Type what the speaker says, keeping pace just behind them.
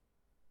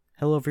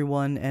Hello,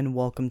 everyone, and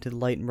welcome to the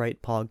Light and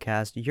Right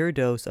podcast, your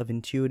dose of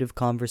intuitive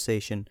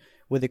conversation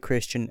with a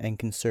Christian and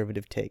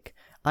conservative take.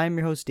 I'm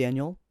your host,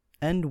 Daniel,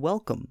 and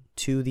welcome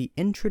to the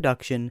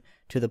introduction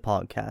to the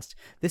podcast.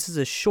 This is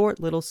a short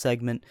little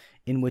segment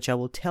in which I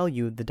will tell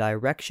you the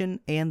direction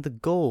and the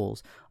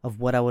goals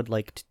of what I would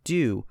like to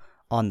do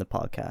on the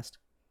podcast.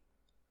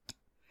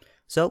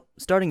 So,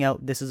 starting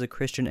out, this is a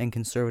Christian and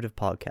conservative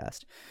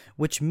podcast,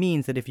 which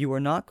means that if you are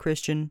not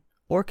Christian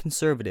or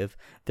conservative,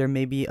 there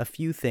may be a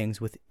few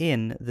things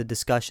within the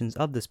discussions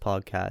of this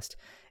podcast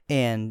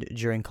and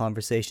during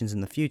conversations in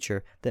the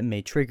future that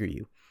may trigger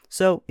you.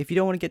 So, if you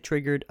don't want to get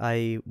triggered,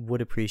 I would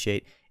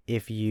appreciate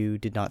if you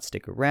did not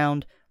stick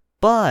around,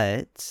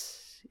 but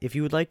if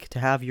you would like to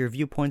have your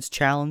viewpoints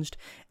challenged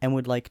and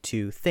would like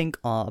to think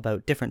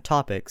about different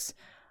topics,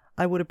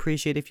 I would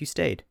appreciate if you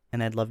stayed,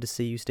 and I'd love to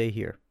see you stay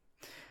here.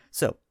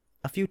 So,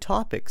 a few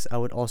topics I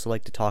would also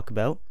like to talk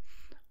about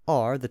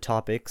are the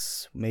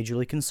topics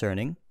majorly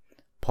concerning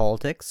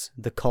politics,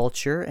 the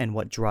culture and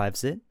what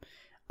drives it,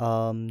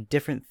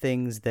 different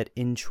things that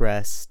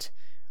interest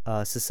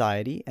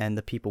society and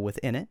the people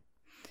within it,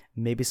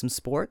 maybe some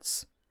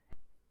sports,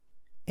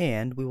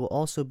 and we will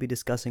also be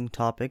discussing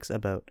topics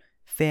about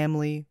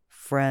family,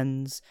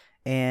 friends,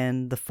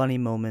 and the funny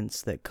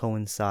moments that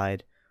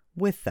coincide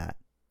with that.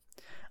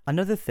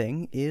 Another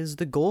thing is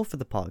the goal for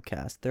the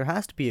podcast. There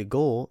has to be a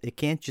goal. It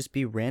can't just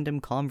be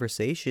random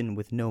conversation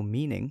with no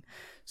meaning.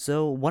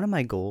 So one of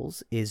my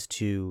goals is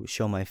to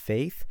show my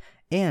faith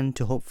and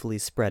to hopefully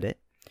spread it,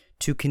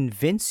 to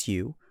convince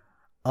you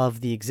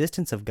of the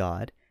existence of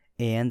God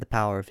and the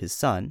power of His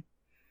Son,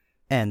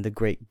 and the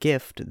great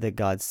gift that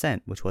God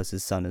sent, which was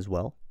His Son as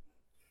well,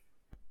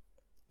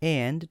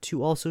 and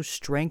to also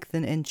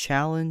strengthen and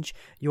challenge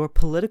your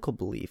political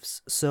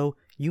beliefs. So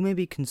you may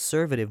be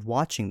conservative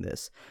watching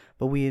this,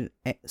 but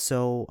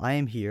I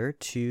am here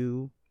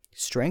to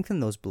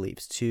strengthen those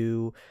beliefs,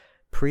 to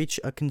preach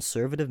a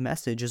conservative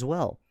message as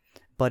well.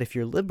 But if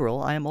you're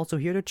liberal, I am also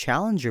here to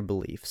challenge your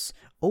beliefs,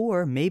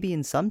 or maybe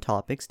in some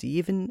topics to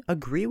even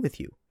agree with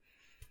you.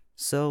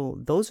 So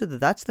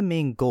that's the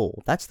main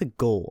goal. That's the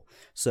goal.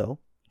 So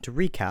to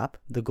recap,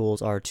 the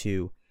goals are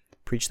to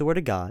preach the Word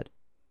of God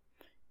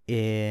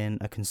in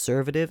a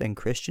conservative and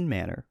Christian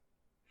manner,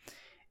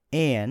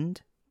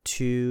 and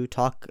to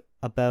talk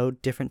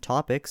about different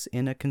topics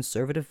in a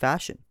conservative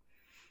fashion.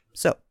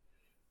 So,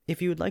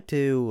 if you would like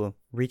to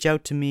reach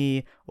out to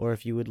me, or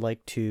if you would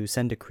like to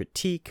send a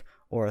critique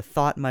or a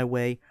thought my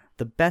way,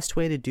 the best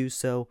way to do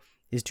so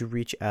is to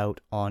reach out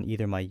on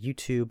either my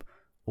YouTube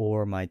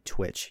or my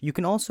Twitch. You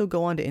can also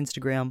go onto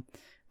Instagram,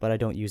 but I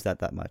don't use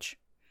that much.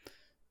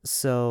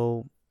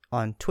 So,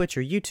 on Twitch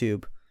or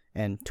YouTube,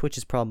 and Twitch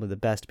is probably the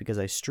best because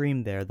I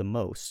stream there the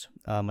most.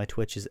 My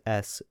Twitch is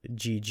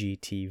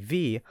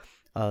SGGTV.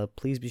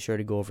 Please be sure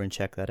to go over and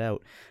check that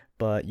out.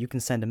 But you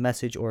can send a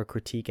message or a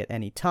critique at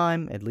any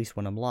time, at least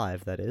when I'm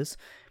live, that is.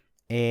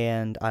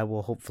 And I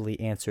will hopefully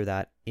answer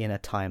that in a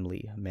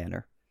timely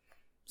manner.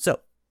 So,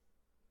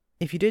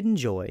 if you did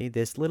enjoy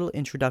this little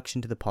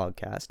introduction to the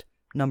podcast,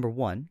 number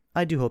one,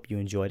 I do hope you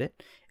enjoyed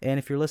it. And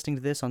if you're listening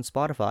to this on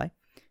Spotify,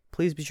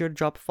 please be sure to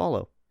drop a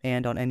follow.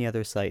 And on any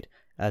other site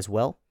as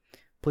well.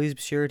 Please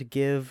be sure to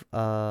give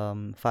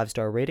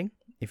 5-star rating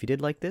if you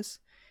did like this,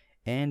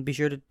 and be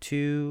sure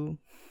to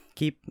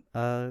keep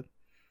in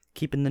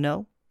the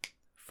know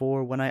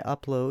for when I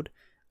upload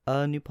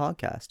a new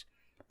podcast.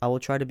 I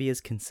will try to be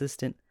as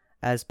consistent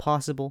as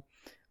possible,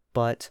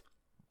 but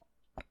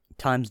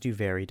times do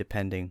vary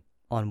depending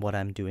on what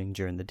I'm doing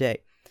during the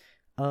day.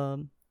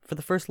 For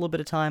the first little bit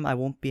of time, I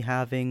won't be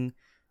having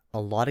a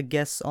lot of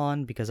guests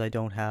on because I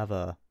don't have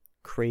a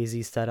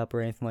crazy setup or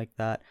anything like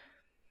that.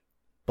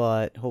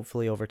 But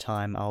hopefully over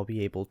time I'll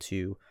be able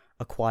to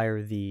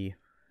acquire the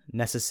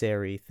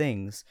necessary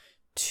things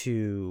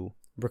to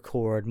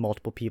record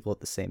multiple people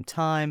at the same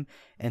time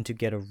and to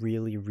get a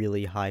really,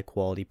 really high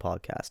quality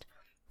podcast.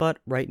 But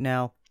right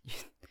now,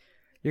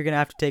 you're going to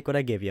have to take what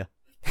I give you.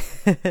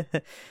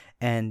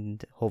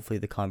 And hopefully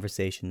the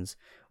conversations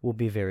will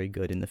be very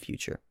good in the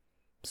future.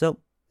 So,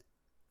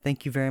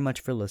 thank you very much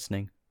for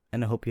listening,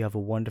 and I hope you have a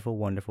wonderful,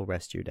 wonderful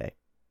rest of your day.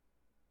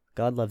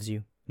 God loves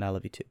you, and I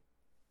love you too.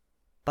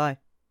 Bye.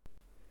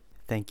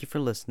 Thank you for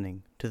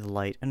listening to the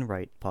Light and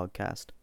Right podcast.